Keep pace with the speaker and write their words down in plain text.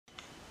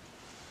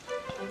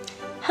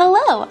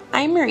Hello,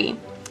 I'm Marie,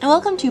 and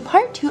welcome to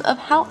part 2 of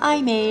how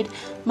I made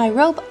my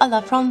robe a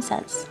la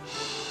Française.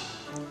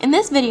 In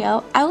this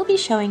video, I will be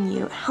showing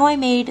you how I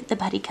made the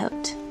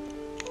petticoat.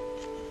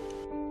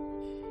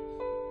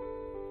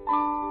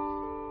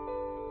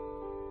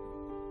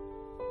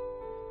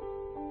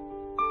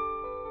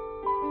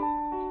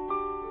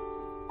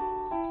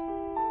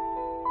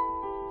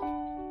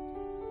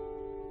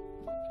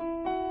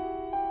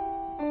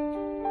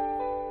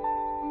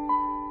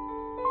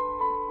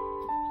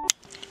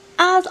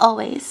 As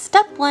always,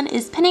 step 1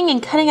 is pinning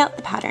and cutting out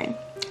the pattern.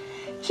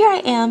 Here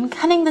I am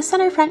cutting the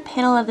center front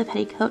panel of the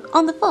petticoat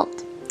on the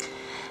fold.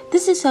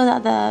 This is so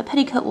that the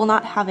petticoat will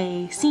not have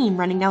a seam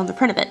running down the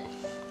front of it.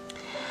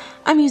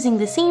 I'm using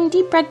the same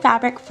deep red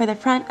fabric for the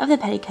front of the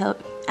petticoat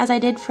as I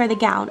did for the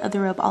gown of the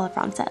robe a la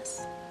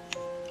Française.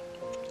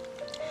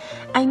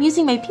 I'm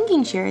using my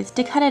pinking shears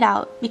to cut it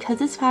out because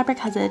this fabric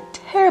has a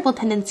terrible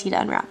tendency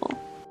to unravel.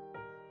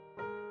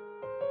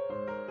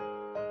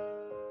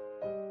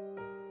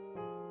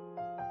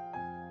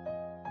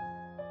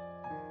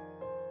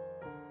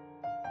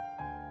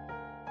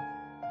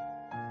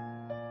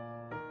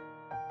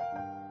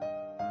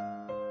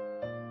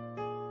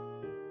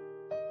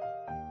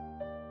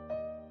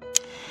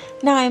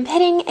 Now I'm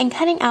pinning and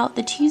cutting out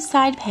the two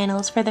side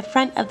panels for the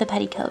front of the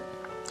petticoat.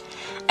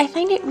 I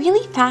find it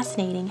really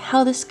fascinating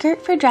how the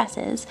skirt for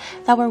dresses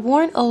that were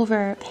worn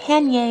over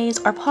panniers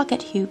or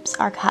pocket hoops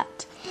are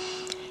cut.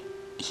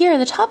 Here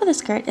the top of the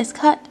skirt is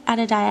cut at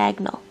a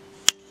diagonal.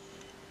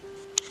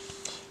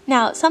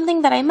 Now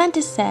something that I meant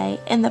to say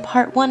in the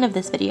part 1 of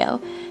this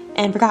video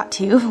and forgot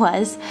to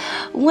was,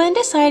 when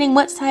deciding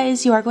what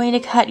size you are going to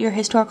cut your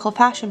historical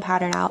fashion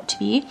pattern out to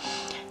be,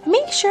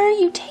 make sure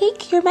you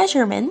take your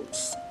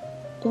measurements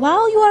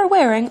while you are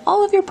wearing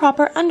all of your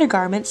proper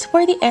undergarments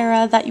for the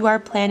era that you are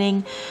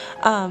planning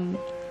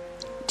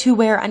to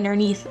wear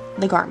underneath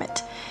the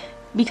garment,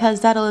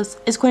 because that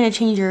is going to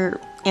change your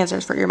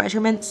answers for your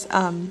measurements,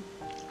 and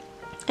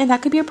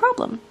that could be a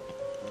problem.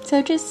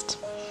 So just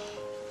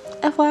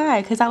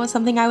FYI, because that was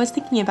something I was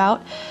thinking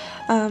about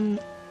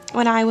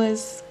when I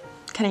was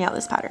cutting out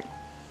this pattern.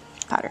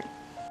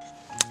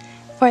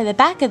 For the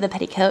back of the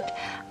petticoat,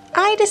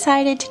 I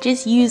decided to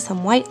just use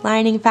some white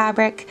lining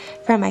fabric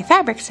from my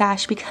fabric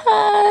stash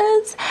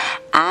because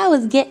I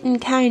was getting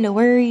kind of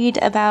worried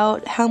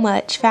about how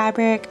much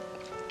fabric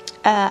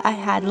I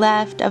had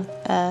left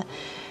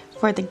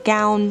for the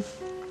gown,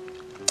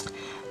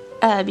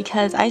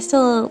 because I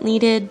still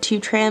needed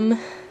to trim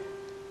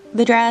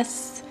the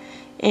dress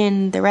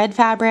in the red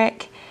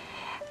fabric,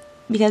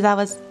 because that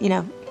was,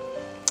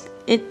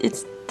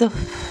 it's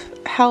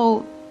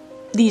how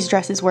these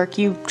dresses work.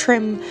 You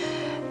trim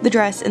the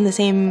dress in the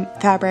same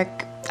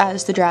fabric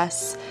as the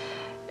dress.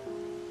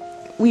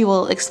 We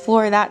will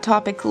explore that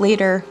topic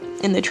later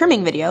in the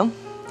trimming video,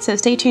 so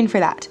stay tuned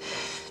for that.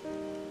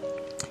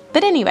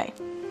 But anyway,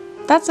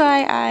 that's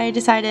why I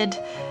decided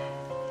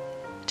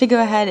to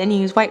go ahead and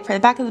use white for the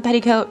back of the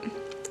petticoat,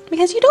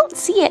 because you don't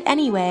see it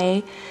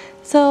anyway,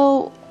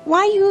 so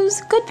why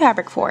use good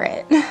fabric for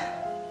it?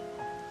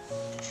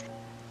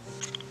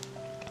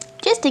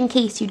 Just in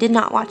case you did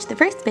not watch the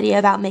first video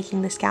about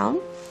making this gown,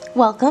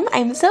 welcome,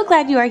 I'm so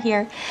glad you are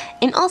here.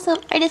 And also,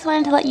 I just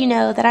wanted to let you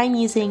know that I'm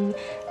using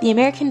the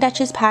American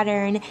Duchess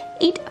pattern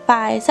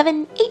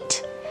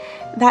 8578.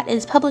 That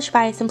is published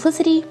by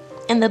Simplicity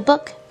in the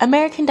book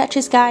American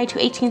Duchess Guide to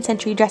 18th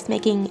Century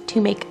Dressmaking to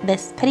make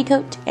this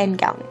petticoat and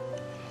gown.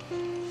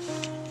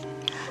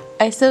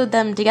 I sewed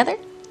them together,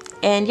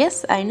 and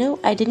yes, I know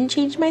I didn't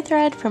change my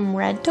thread from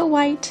red to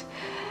white,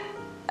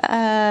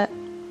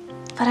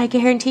 but I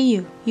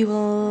guarantee you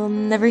will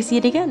never see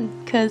it again,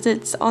 because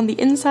it's on the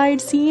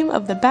inside seam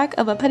of the back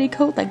of a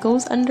petticoat that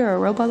goes under a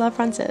robe a la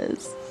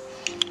Française.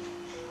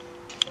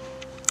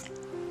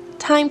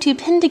 Time to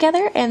pin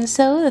together and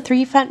sew the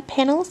 3 front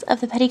panels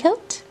of the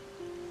petticoat.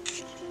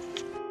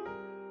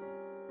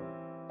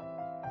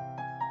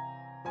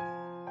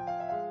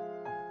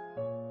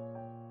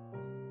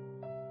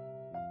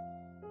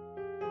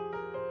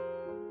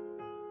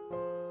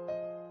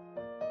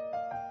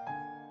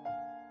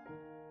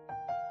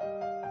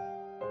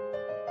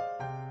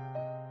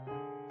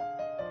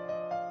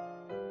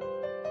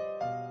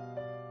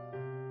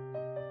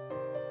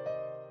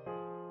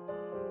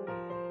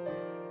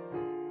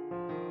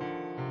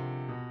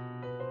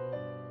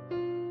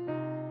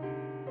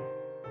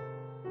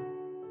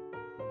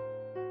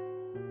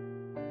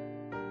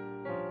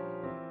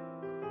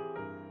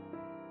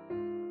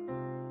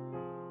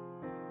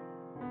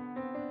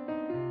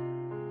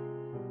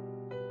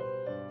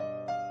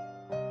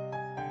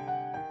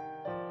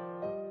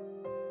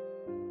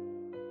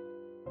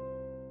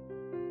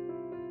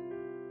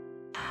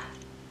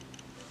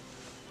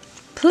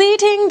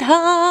 Pleating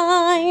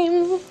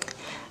time!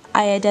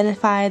 I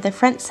identified the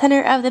front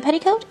center of the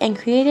petticoat and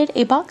created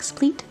a box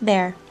pleat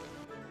there.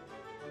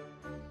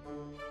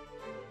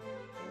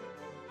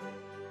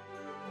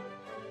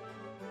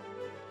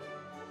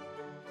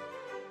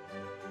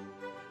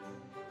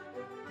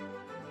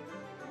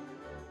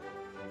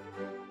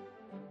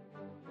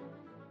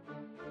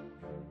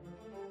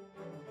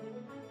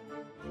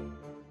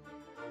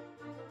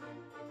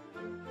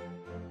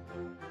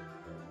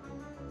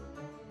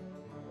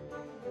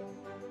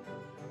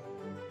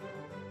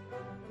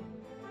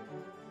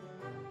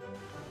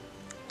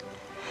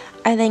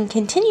 I then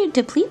continued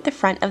to pleat the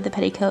front of the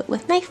petticoat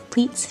with knife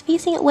pleats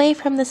facing away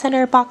from the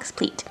center box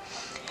pleat.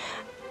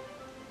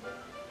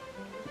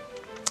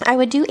 I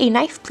would do a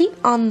knife pleat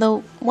on the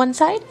one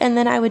side, and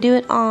then I would do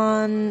it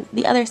on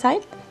the other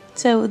side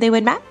so they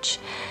would match,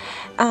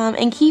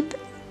 and keep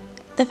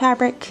the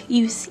fabric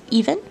use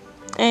even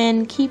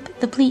and keep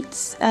the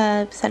pleats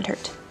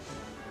centered.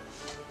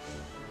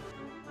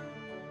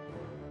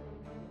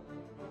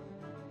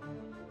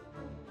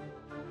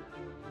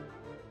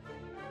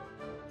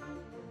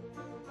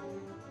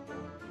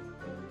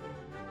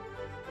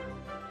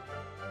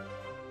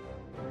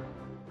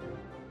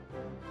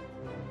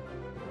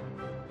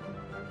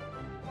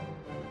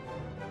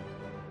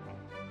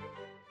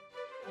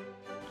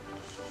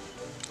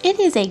 It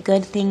is a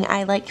good thing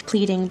I like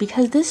pleating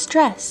because this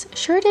dress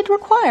sure did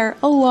require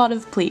a lot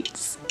of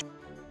pleats.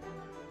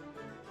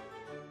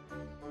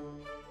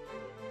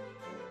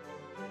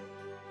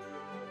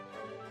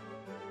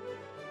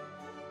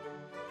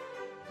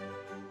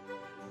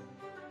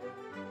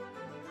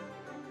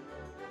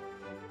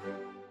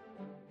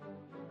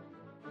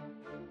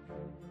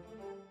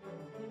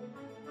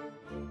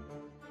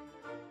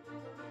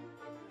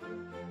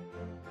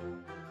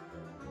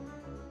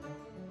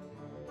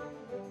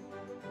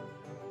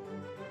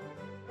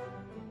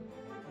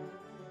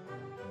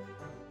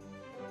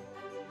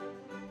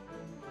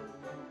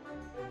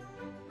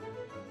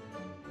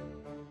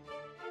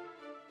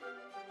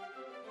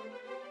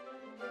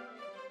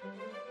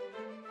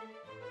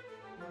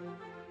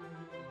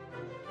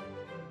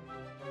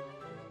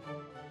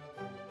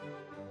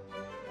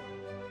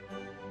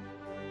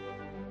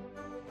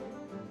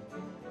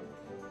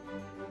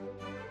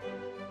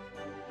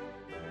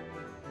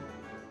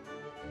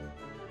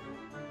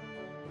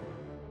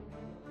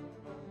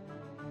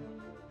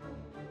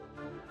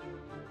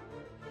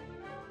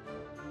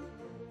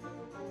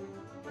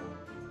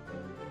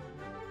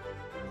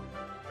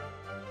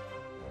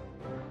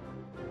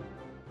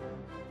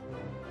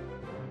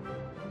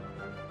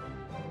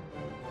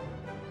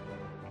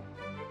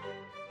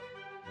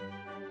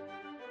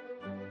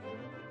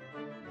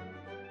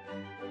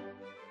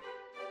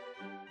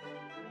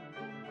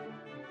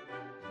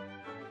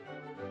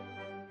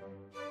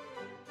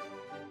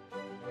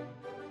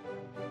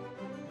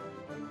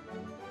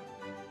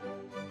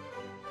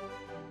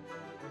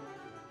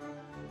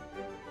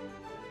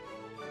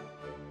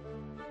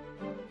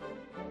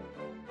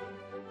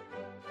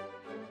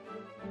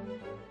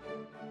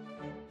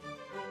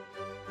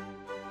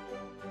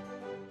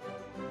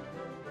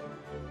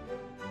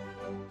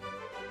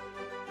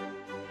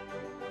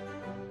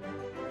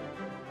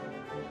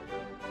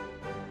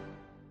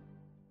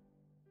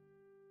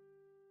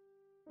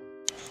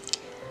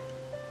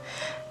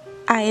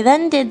 I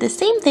then did the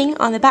same thing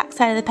on the back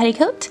side of the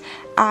petticoat.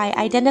 I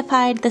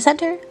identified the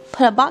center,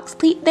 put a box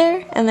pleat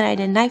there, and then I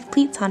did knife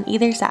pleats on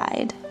either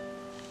side.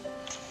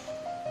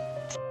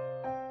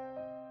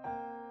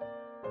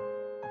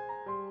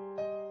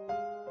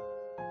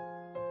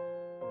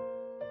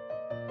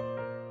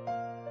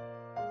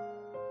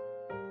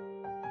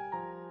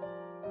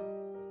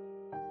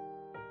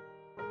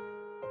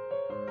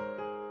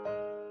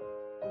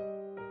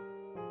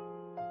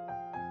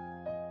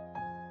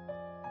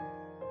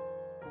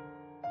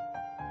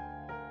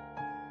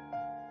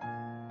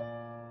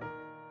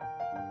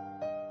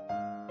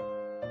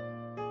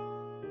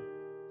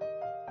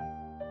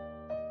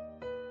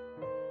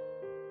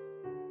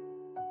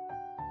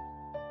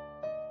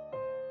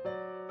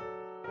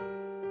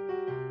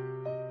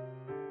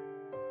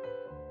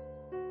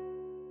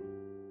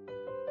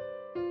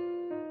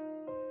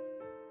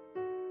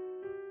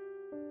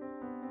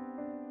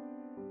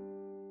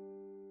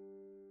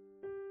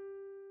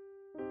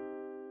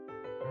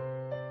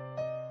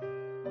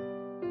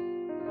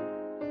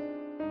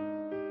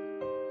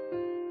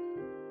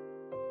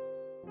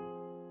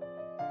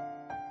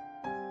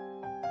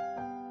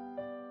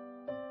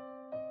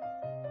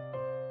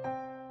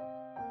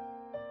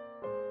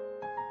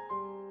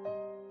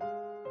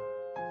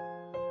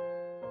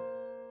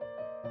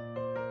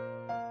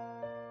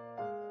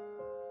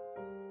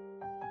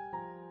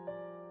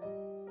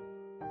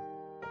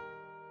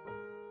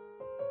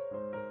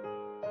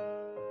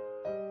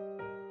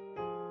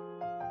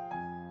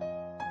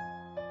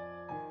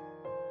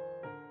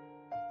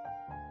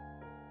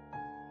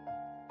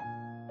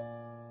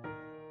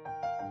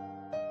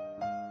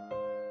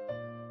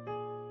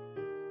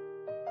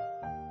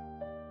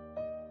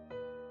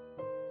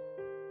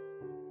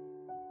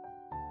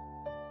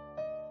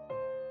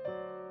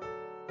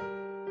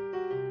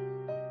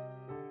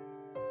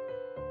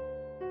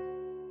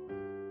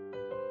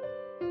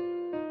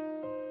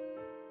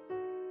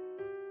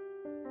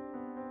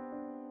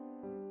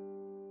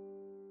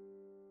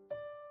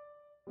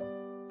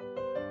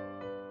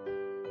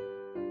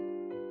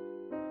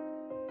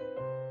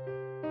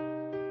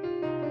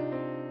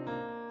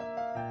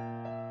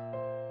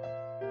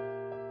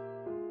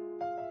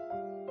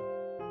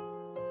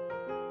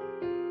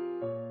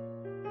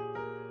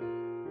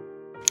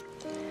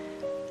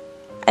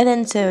 I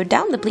then sewed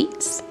down the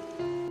pleats.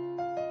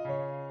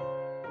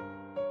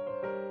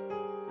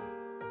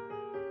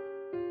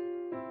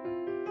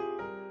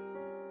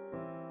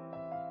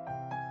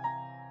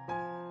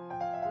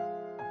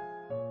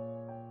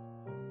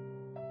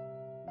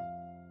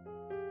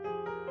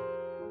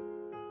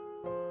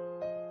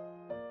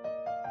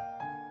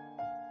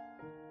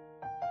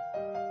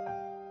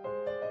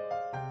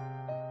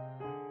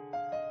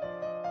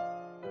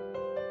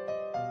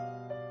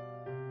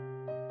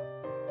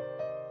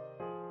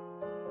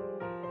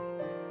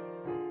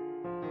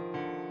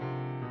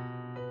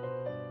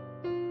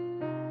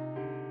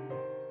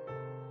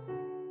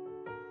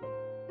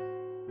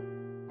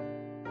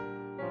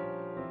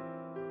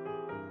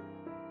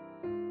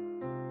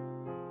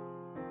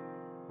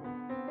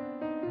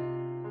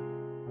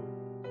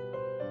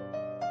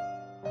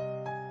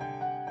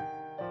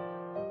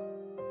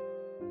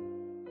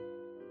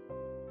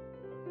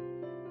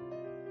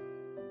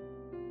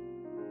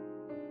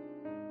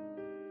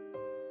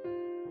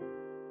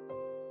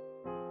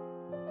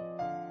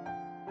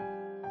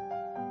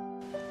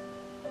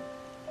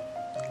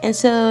 and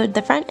sewed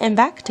the front and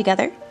back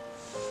together.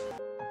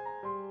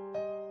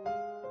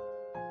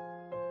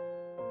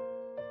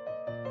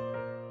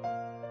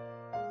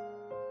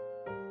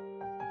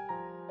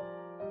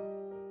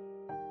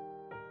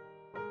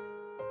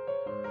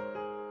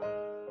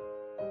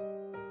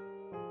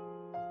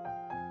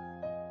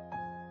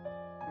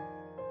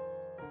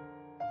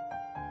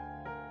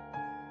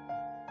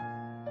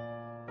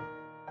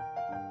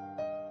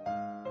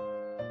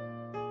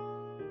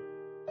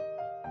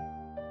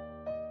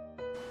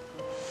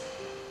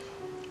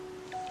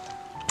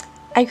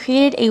 I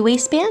created a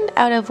waistband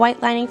out of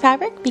white lining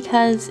fabric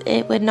because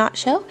it would not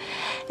show,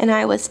 and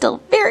I was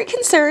still very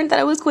concerned that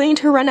I was going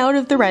to run out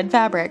of the red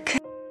fabric.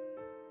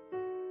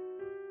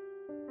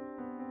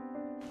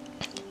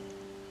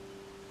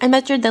 I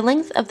measured the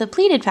length of the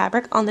pleated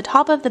fabric on the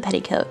top of the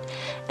petticoat,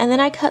 and then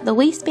I cut the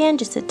waistband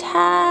just a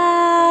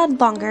tad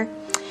longer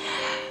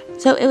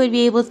so I would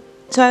be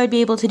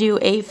able to do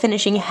a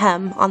finishing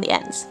hem on the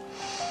ends.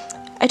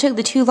 I took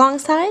the two long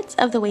sides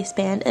of the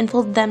waistband and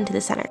folded them to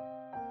the center.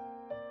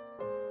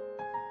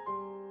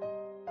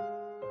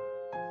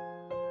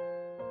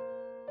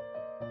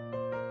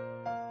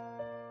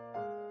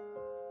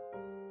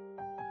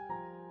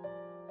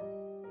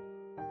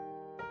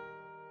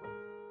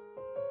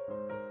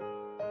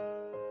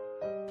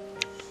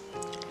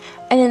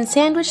 I then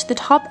sandwiched the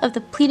top of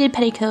the pleated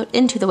petticoat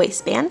into the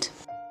waistband.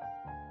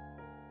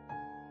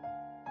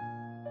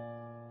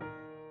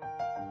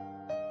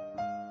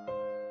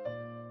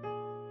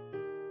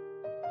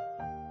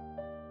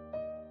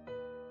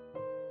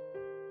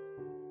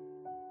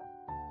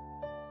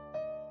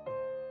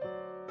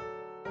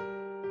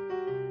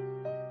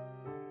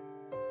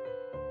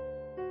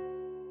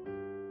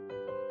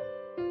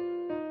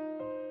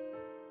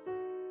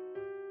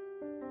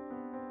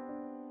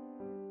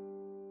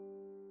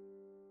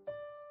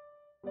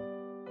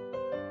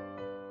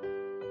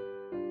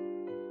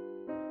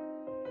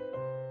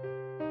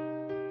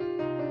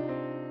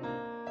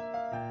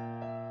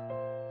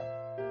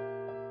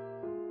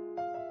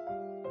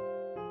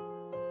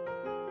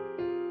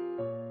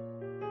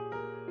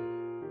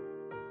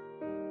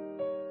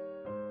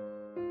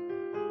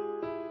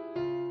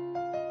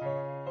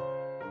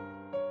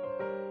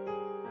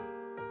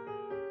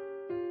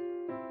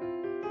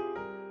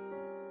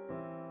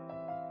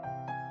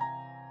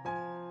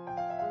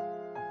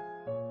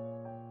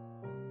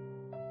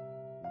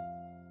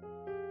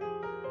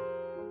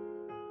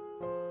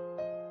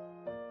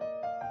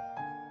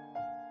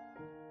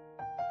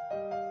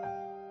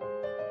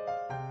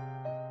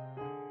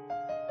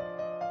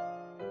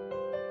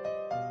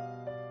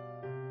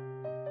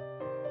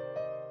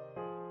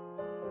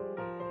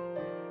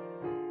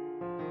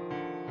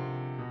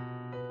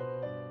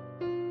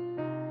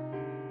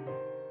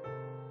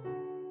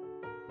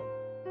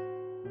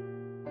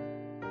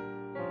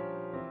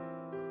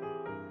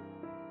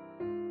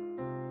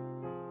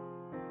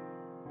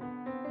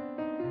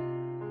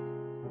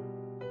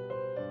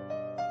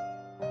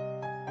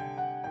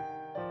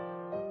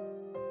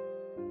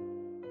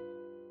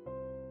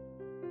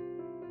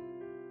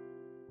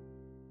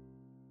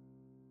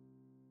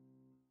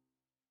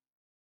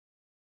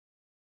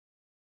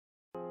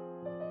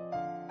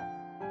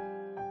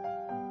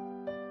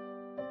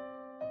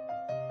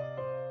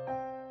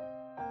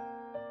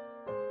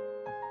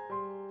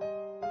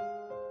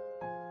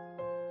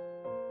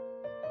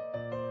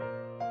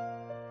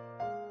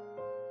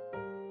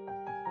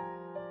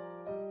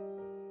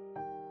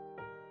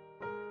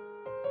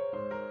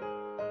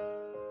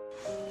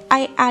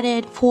 I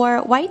added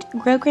 4 white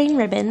grosgrain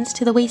ribbons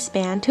to the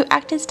waistband to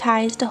act as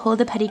ties to hold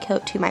the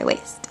petticoat to my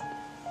waist.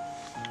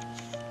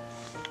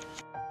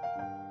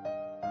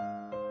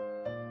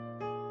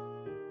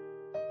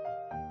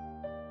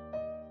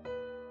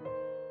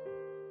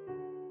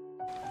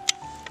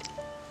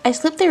 I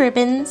slipped the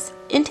ribbons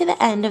into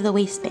the end of the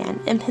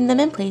waistband and pinned them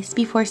in place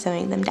before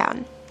sewing them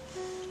down.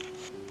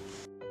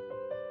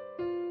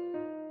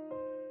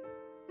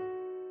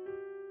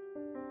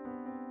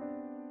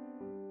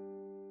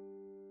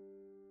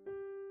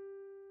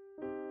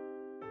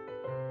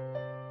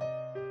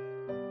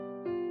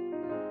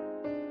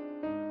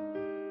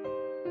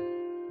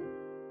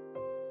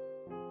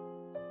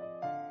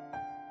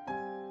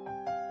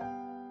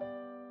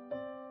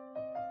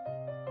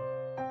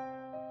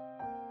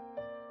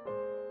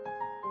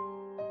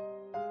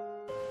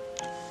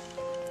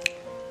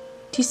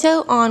 To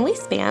sew on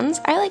waistbands,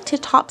 I like to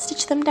top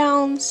stitch them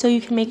down so you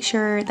can make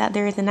sure that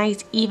there is a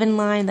nice even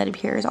line that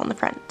appears on the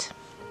front.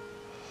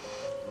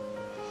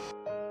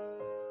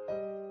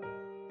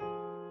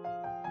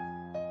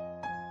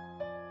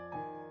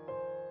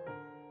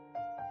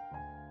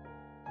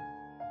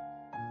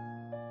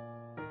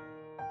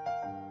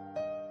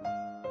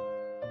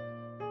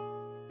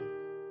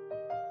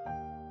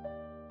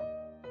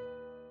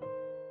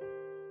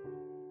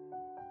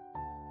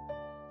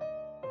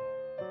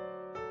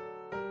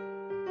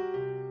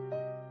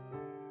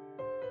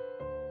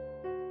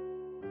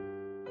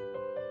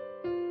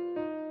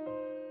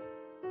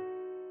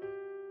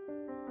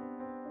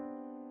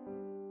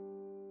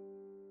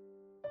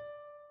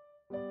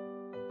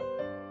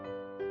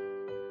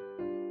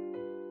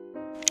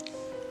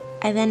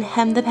 I then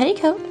hemmed the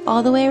petticoat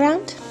all the way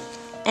around,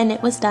 and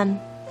it was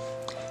done.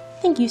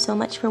 Thank you so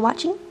much for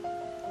watching.